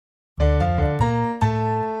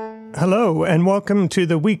Hello, and welcome to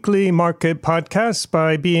the weekly market podcast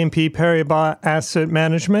by BNP Paribas Asset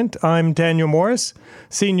Management. I'm Daniel Morris,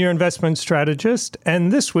 Senior Investment Strategist,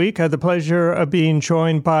 and this week I had the pleasure of being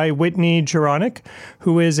joined by Whitney Geronik,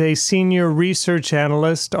 who is a Senior Research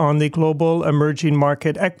Analyst on the Global Emerging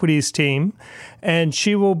Market Equities team, and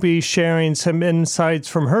she will be sharing some insights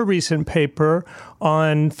from her recent paper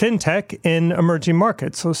on fintech in emerging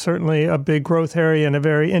markets, so certainly a big growth area and a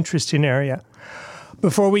very interesting area.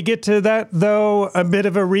 Before we get to that, though, a bit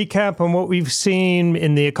of a recap on what we've seen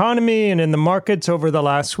in the economy and in the markets over the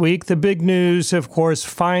last week. The big news, of course,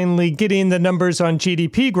 finally getting the numbers on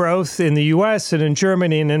GDP growth in the U.S. and in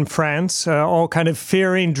Germany and in France, all kind of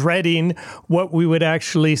fearing, dreading what we would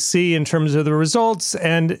actually see in terms of the results.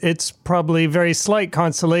 And it's probably very slight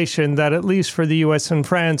consolation that at least for the U.S. and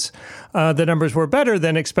France, the numbers were better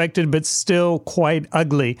than expected, but still quite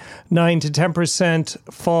ugly. 9 to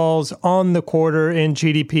 10% falls on the quarter in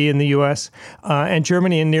GDP in the U.S. And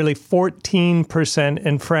Germany, and nearly 14%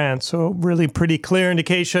 in France. So really pretty clear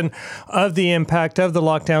indication of the impact of the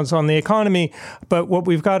lockdowns on the economy. But what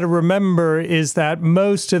we've got to remember is that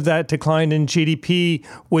most of that decline in GDP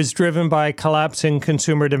was driven by collapsing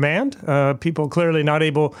consumer demand. People clearly not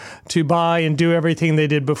able to buy and do everything they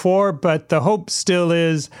did before. But the hope still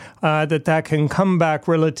is that can come back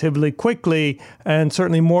relatively quickly, and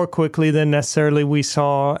certainly more quickly than necessarily we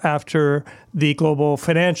saw after the global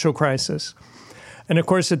financial crisis. And of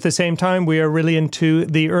course, at the same time, we are really into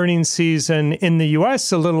the earnings season in the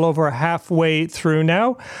U.S., a little over halfway through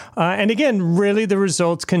now. And again, really the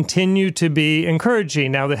results continue to be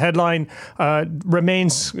encouraging. Now, the headline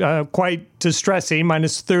remains quite distressing,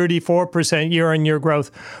 minus 34% year-on-year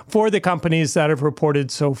growth for the companies that have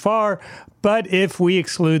reported so far. But if we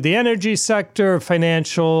exclude the energy sector,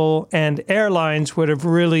 financial and airlines would have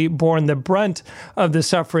really borne the brunt of the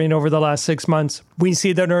suffering over the last 6 months. We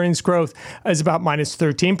see that earnings growth is about minus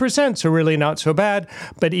 13%, so really not so bad.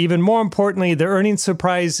 But even more importantly, the earnings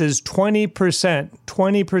surprise is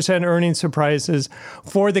 20% earnings surprises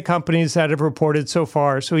for the companies that have reported so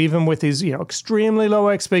far. So even with these extremely low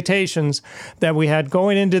expectations that we had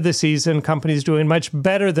going into the season, companies doing much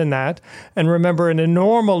better than that. And remember, in a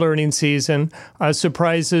normal earnings season,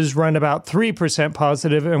 surprises run about 3%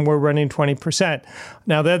 positive, and we're running 20%.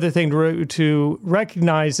 Now, the other thing to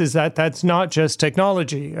recognize is that that's not just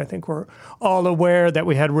technology. I think we're all aware that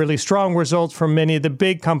we had really strong results from many of the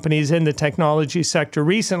big companies in the technology sector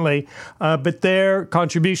recently, but their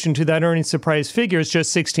contribution to that earnings surprise figure is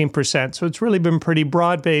just 16%. So it's really been pretty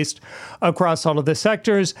broad-based across all of the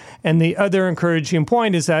sectors. And the other encouraging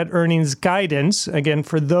point is that earnings guidance, again,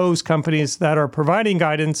 for those companies that are providing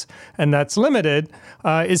guidance, and that's limited,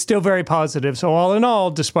 is still very positive. So all in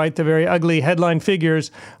all, despite the very ugly headline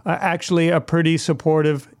figures, actually a pretty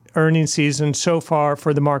supportive earnings season so far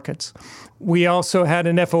for the markets. We also had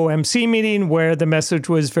an FOMC meeting where the message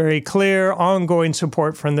was very clear: ongoing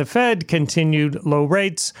support from the Fed, continued low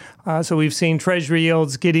rates. So we've seen Treasury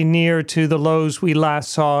yields getting near to the lows we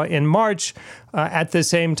last saw in March. At the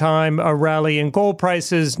same time, a rally in gold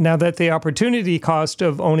prices now that the opportunity cost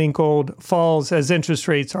of owning gold falls as interest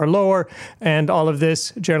rates are lower. And all of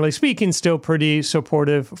this, generally speaking, still pretty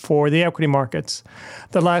supportive for the equity markets.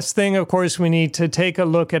 The last thing, of course, we need to take a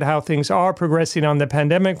look at how things are progressing on the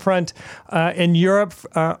pandemic front. In Europe,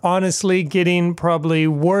 honestly, getting probably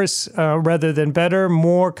worse rather than better.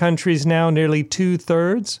 More countries now, nearly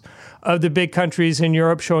 2/3 of the big countries in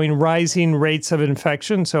Europe showing rising rates of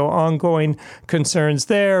infection. So ongoing concerns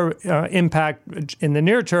there, impact in the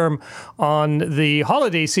near term on the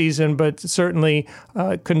holiday season, but certainly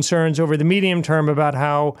concerns over the medium term about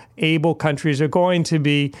how able countries are going to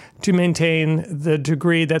be to maintain the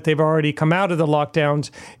degree that they've already come out of the lockdowns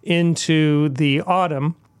into the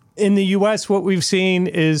autumn. In the U.S., what we've seen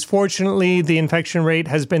is, fortunately, the infection rate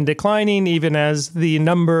has been declining, even as the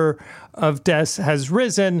number of deaths has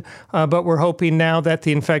risen. But we're hoping now that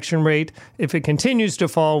the infection rate, if it continues to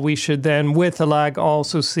fall, we should then, with a lag,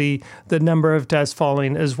 also see the number of deaths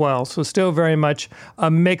falling as well. So still very much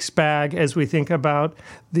a mixed bag as we think about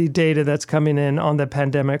the data that's coming in on the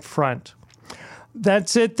pandemic front.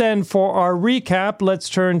 That's it then for our recap. Let's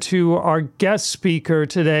turn to our guest speaker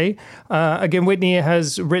today. Again, Whitney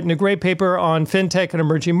has written a great paper on fintech and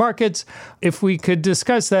emerging markets. If we could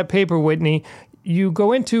discuss that paper, Whitney, you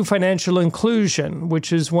go into financial inclusion,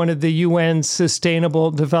 which is one of the UN's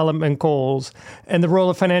Sustainable Development Goals, and the role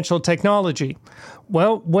of financial technology.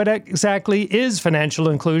 Well, what exactly is financial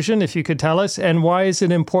inclusion, if you could tell us, and why is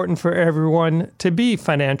it important for everyone to be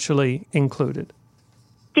financially included?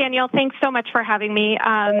 Daniel, thanks so much for having me.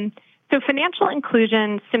 So financial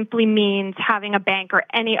inclusion simply means having a bank or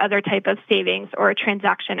any other type of savings or a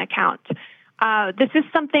transaction account. This is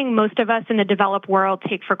something most of us in the developed world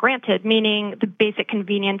take for granted, meaning the basic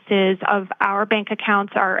conveniences of our bank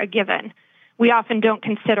accounts are a given. We often don't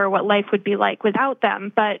consider what life would be like without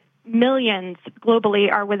them, but millions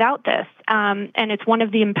globally are without this, and it's one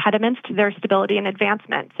of the impediments to their stability and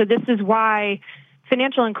advancement. So this is why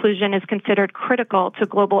financial inclusion is considered critical to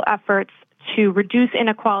global efforts to reduce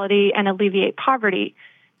inequality and alleviate poverty.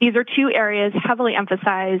 These are two areas heavily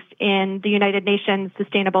emphasized in the United Nations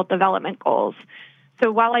Sustainable Development Goals.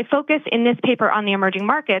 So while I focus in this paper on the emerging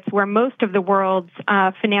markets, where most of the world's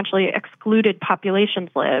financially excluded populations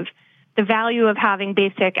live, the value of having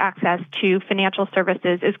basic access to financial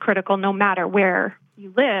services is critical no matter where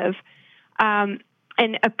you live. And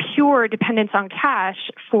a pure dependence on cash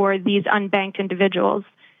for these unbanked individuals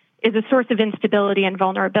is a source of instability and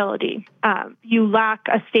vulnerability. You lack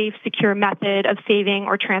a safe, secure method of saving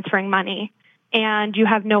or transferring money, and you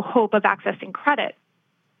have no hope of accessing credit.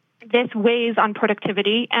 This weighs on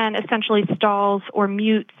productivity and essentially stalls or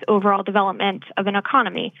mutes overall development of an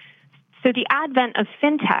economy. So the advent of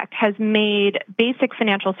fintech has made basic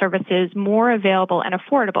financial services more available and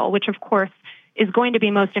affordable, which of course is going to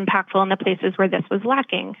be most impactful in the places where this was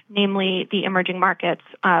lacking, namely the emerging markets,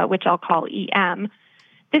 which I'll call EM.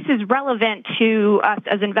 This is relevant to us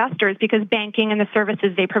as investors because banking and the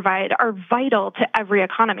services they provide are vital to every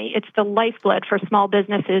economy. It's the lifeblood for small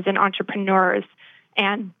businesses and entrepreneurs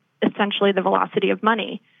and essentially the velocity of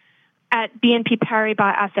money. At BNP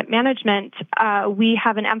Paribas Asset Management, we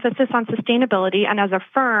have an emphasis on sustainability, and as a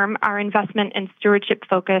firm, our investment and stewardship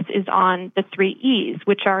focus is on the 3 E's,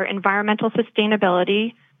 which are environmental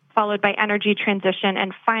sustainability, followed by energy transition,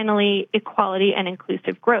 and finally, equality and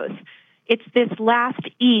inclusive growth. It's this last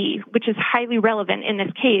E, which is highly relevant in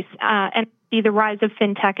this case, and see the rise of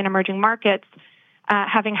fintech in emerging markets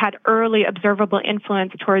having had early observable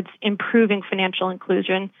influence towards improving financial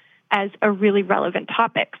inclusion as a really relevant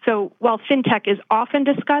topic. So while fintech is often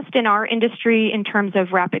discussed in our industry in terms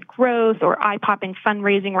of rapid growth or eye-popping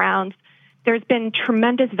fundraising rounds, there's been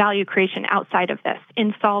tremendous value creation outside of this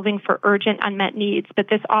in solving for urgent unmet needs, but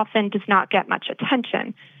this often does not get much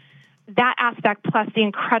attention. That aspect, plus the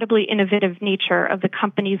incredibly innovative nature of the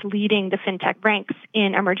companies leading the fintech ranks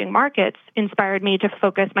in emerging markets, inspired me to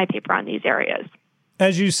focus my paper on these areas.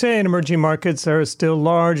 As you say, in emerging markets, there are still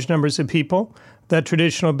large numbers of people that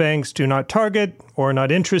traditional banks do not target or are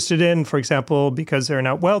not interested in, for example, because they're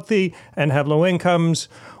not wealthy and have low incomes,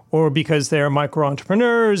 or because they are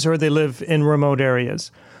micro-entrepreneurs or they live in remote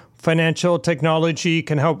areas. Financial technology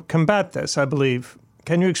can help combat this, I believe.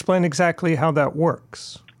 Can you explain exactly how that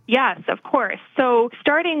works? Yes, of course. So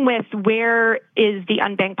starting with where is the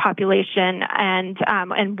unbanked population and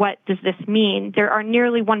what does this mean? There are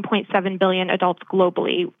nearly 1.7 billion adults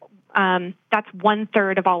globally. That's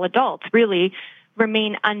 1/3 of all adults, really,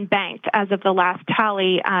 remain unbanked as of the last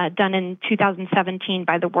tally done in 2017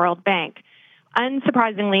 by the World Bank.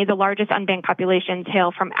 Unsurprisingly, the largest unbanked populations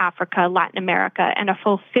hail from Africa, Latin America, and a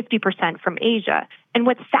full 50% from Asia. And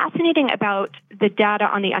what's fascinating about the data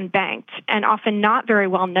on the unbanked, and often not very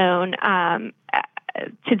well known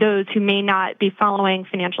to those who may not be following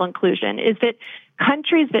financial inclusion, is that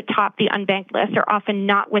countries that top the unbanked list are often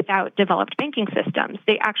not without developed banking systems.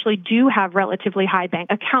 They actually do have relatively high bank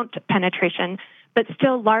account penetration, but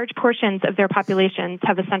still large portions of their populations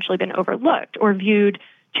have essentially been overlooked or viewed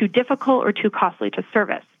too difficult or too costly to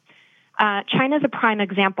service. China is a prime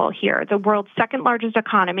example here, the world's second largest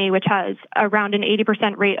economy, which has around an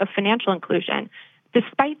 80% rate of financial inclusion.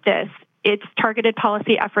 Despite this, its targeted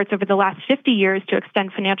policy efforts over the last 50 years to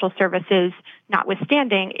extend financial services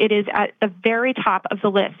notwithstanding, it is at the very top of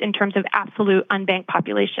the list in terms of absolute unbanked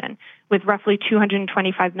population, with roughly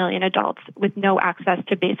 225 million adults with no access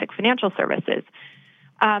to basic financial services.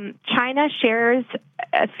 China shares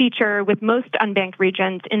a feature with most unbanked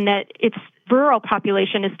regions in that its rural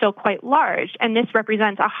population is still quite large, and this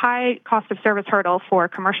represents a high cost of service hurdle for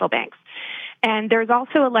commercial banks. And there's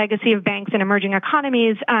also a legacy of banks in emerging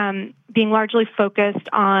economies being largely focused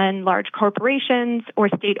on large corporations or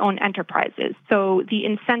state-owned enterprises. So the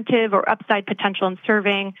incentive or upside potential in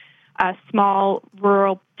serving a small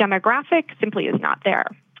rural demographic simply is not there.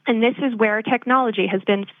 And this is where technology has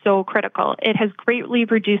been so critical. It has greatly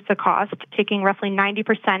reduced the cost, taking roughly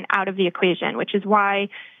 90% out of the equation, which is why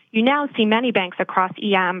you now see many banks across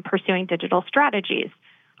EM pursuing digital strategies.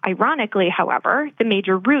 Ironically, however, the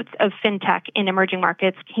major roots of fintech in emerging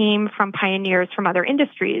markets came from pioneers from other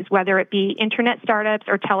industries, whether it be internet startups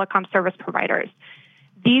or telecom service providers.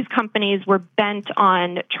 These companies were bent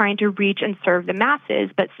on trying to reach and serve the masses,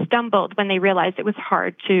 but stumbled when they realized it was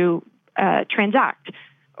hard to transact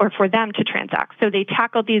or for them to transact. So they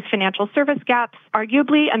tackled these financial service gaps,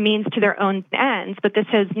 arguably a means to their own ends, but this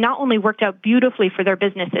has not only worked out beautifully for their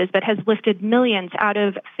businesses, but has lifted millions out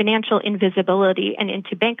of financial invisibility and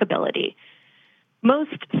into bankability.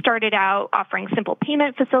 Most started out offering simple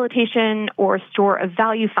payment facilitation or store of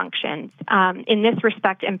value functions. In this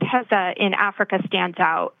respect, M-Pesa in Africa stands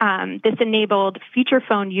out. This enabled feature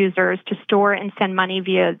phone users to store and send money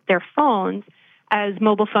via their phones as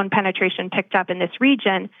mobile phone penetration picked up in this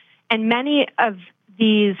region. And many of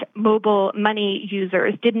these mobile money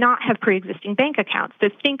users did not have pre-existing bank accounts. So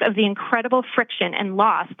think of the incredible friction and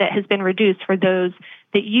loss that has been reduced for those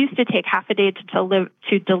that used to take half a day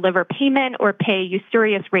to deliver payment or pay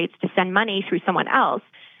usurious rates to send money through someone else,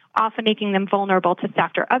 often making them vulnerable to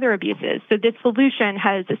theft or other abuses. So this solution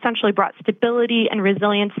has essentially brought stability and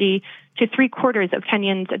resiliency to 3/4 of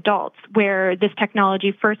Kenyan adults where this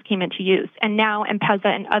technology first came into use. And now M-Pesa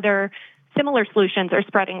and other similar solutions are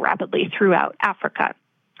spreading rapidly throughout Africa.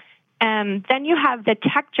 Then you have the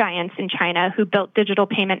tech giants in China who built digital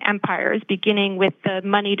payment empires, beginning with the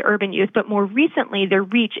moneyed urban youth, but more recently their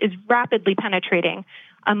reach is rapidly penetrating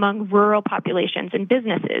among rural populations and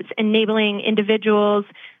businesses, enabling individuals,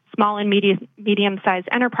 small and medium-sized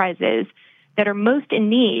enterprises that are most in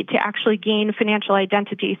need to actually gain financial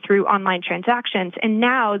identity through online transactions. And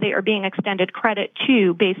now they are being extended credit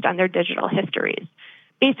to based on their digital histories.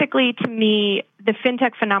 Basically, to me, the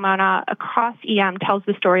fintech phenomena across EM tells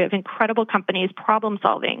the story of incredible companies problem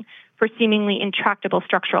solving for seemingly intractable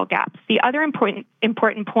structural gaps. The other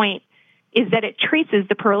important point is that it traces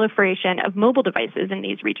the proliferation of mobile devices in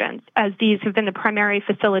these regions, as these have been the primary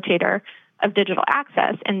facilitator of digital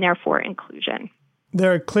access and therefore inclusion.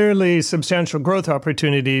 There are clearly substantial growth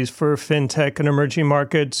opportunities for fintech in emerging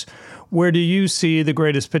markets. Where do you see the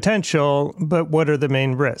greatest potential, but what are the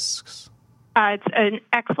main risks? It's an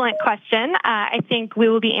excellent question. I think we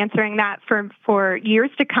will be answering that for years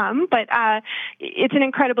to come, but it's an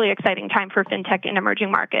incredibly exciting time for fintech in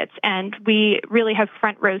emerging markets, and we really have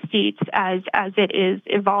front row seats as it is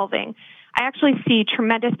evolving. I actually see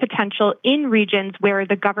tremendous potential in regions where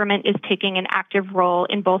the government is taking an active role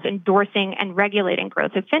in both endorsing and regulating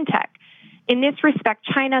growth of fintech. In this respect,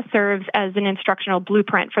 China serves as an instructional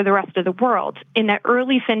blueprint for the rest of the world, in that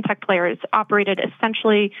early fintech players operated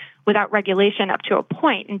essentially without regulation up to a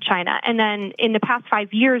point in China. And then in the past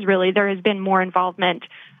 5 years, really, there has been more involvement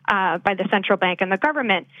by the central bank and the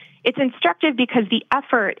government. It's instructive because the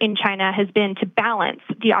effort in China has been to balance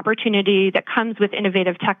the opportunity that comes with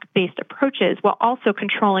innovative tech-based approaches while also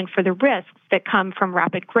controlling for the risks that come from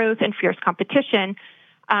rapid growth and fierce competition,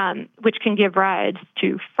 which can give rise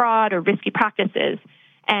to fraud or risky practices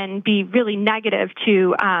and be really negative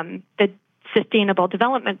to the sustainable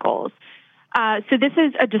development goals. So this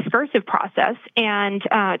is a discursive process, and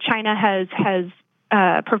China has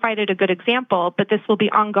provided a good example, but this will be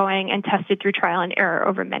ongoing and tested through trial and error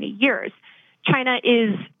over many years. China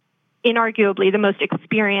is inarguably the most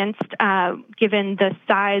experienced, given the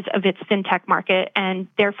size of its fintech market, and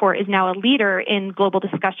therefore is now a leader in global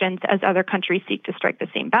discussions as other countries seek to strike the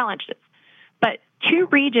same balances. But two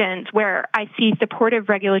regions where I see supportive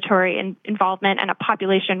regulatory involvement and a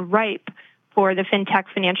population ripe for the fintech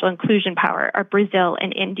financial inclusion power are Brazil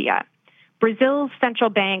and India. Brazil's central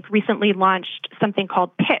bank recently launched something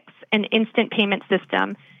called Pix, an instant payment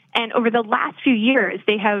system. And over the last few years,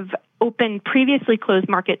 they have opened previously closed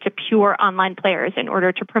market to pure online players in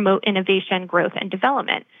order to promote innovation, growth, and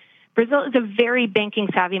development. Brazil is a very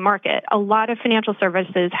banking-savvy market. A lot of financial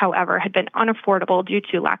services, however, had been unaffordable due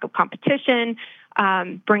to lack of competition,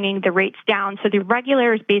 bringing the rates down. So the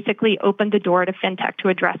regulators basically opened the door to fintech to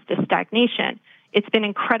address this stagnation. It's been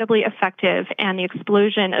incredibly effective, and the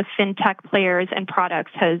explosion of fintech players and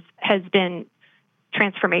products has been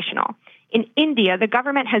transformational. In India, the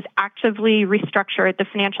government has actively restructured the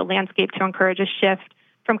financial landscape to encourage a shift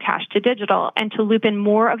from cash to digital and to loop in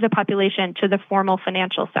more of the population to the formal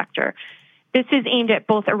financial sector. This is aimed at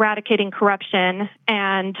both eradicating corruption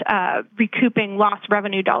and recouping lost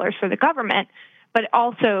revenue dollars for the government, but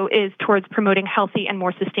also is towards promoting healthy and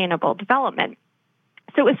more sustainable development.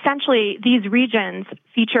 So essentially, these regions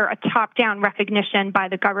feature a top-down recognition by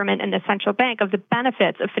the government and the central bank of the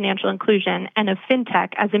benefits of financial inclusion and of fintech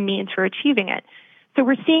as a means for achieving it. So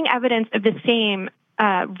we're seeing evidence of the same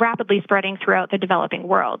rapidly spreading throughout the developing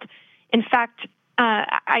world. In fact,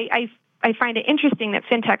 I find it interesting that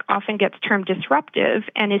fintech often gets termed disruptive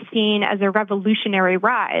and is seen as a revolutionary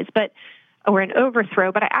rise, or an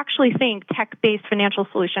overthrow, but I actually think tech-based financial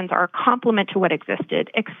solutions are a complement to what existed,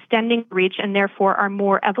 extending reach and therefore are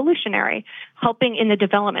more evolutionary, helping in the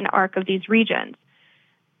development arc of these regions.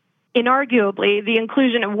 inarguably, the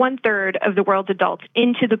inclusion of 1/3 of the world's adults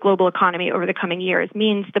into the global economy over the coming years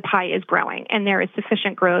means the pie is growing and there is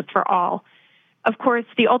sufficient growth for all. Of course,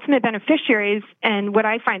 the ultimate beneficiaries, and what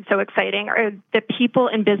I find so exciting, are the people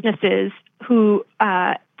and businesses who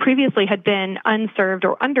previously had been unserved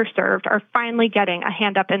or underserved are finally getting a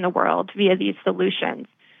hand up in the world via these solutions.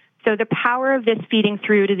 So the power of this feeding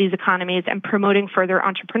through to these economies and promoting further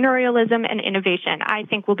entrepreneurialism and innovation, I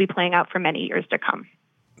think, will be playing out for many years to come.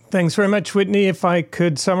 Thanks very much, Whitney. If I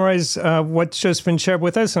could summarize what's just been shared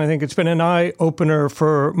with us, and I think it's been an eye-opener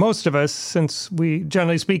for most of us, since we,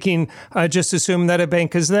 generally speaking, just assume that a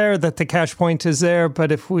bank is there, that the cash point is there.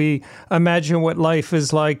 But if we imagine what life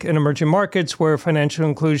is like in emerging markets where financial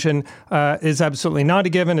inclusion is absolutely not a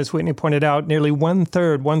given, as Whitney pointed out, nearly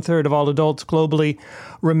one-third of all adults globally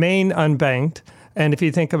remain unbanked. And if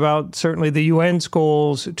you think about certainly the UN's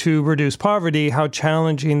goals to reduce poverty, how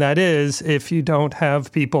challenging that is if you don't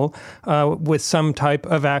have people with some type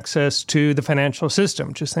of access to the financial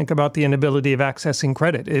system. Just think about the inability of accessing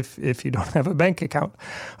credit if you don't have a bank account.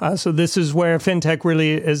 So this is where fintech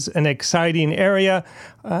really is an exciting area.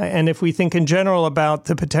 And if we think in general about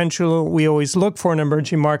the potential we always look for in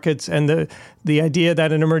emerging markets and the idea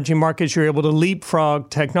that in emerging markets you're able to leapfrog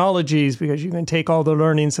technologies because you can take all the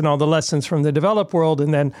learnings and all the lessons from the developed world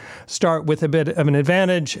and then start with a bit of an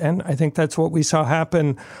advantage. And I think that's what we saw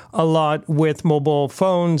happen a lot with mobile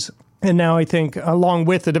phones. And now I think along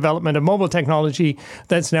with the development of mobile technology,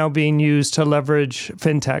 that's now being used to leverage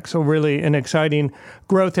fintech. So really an exciting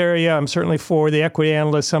growth area. I'm certainly for the equity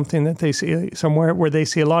analysts, something that they see somewhere where they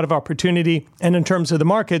see a lot of opportunity. And in terms of the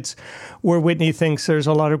markets, where Whitney thinks there's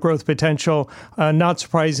a lot of growth potential, not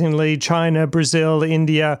surprisingly, China, Brazil,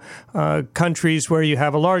 India, countries where you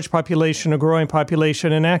have a large population, a growing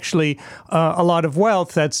population, and actually a lot of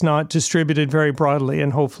wealth that's not distributed very broadly.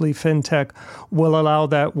 And hopefully fintech will allow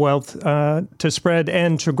that wealth to spread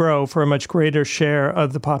and to grow for a much greater share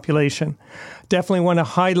of the population. Definitely want to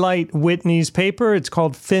highlight Whitney's paper. It's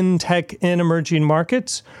called FinTech in Emerging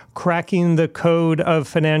Markets, Cracking the Code of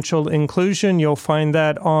Financial Inclusion. You'll find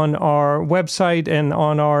that on our website and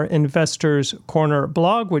on our Investors Corner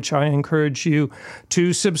blog, which I encourage you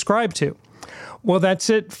to subscribe to. Well, that's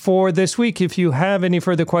it for this week. If you have any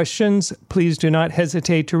further questions, please do not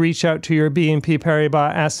hesitate to reach out to your BNP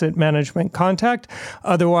Paribas Asset Management contact.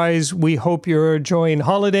 Otherwise, we hope you're enjoying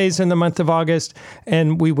holidays in the month of August,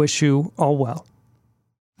 and we wish you all well.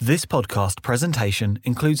 This podcast presentation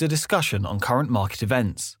includes a discussion on current market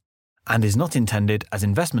events and is not intended as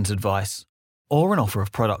investment advice or an offer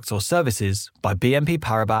of products or services by BNP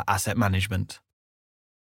Paribas Asset Management.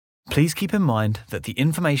 Please keep in mind that the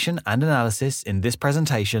information and analysis in this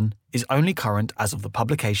presentation is only current as of the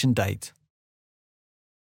publication date.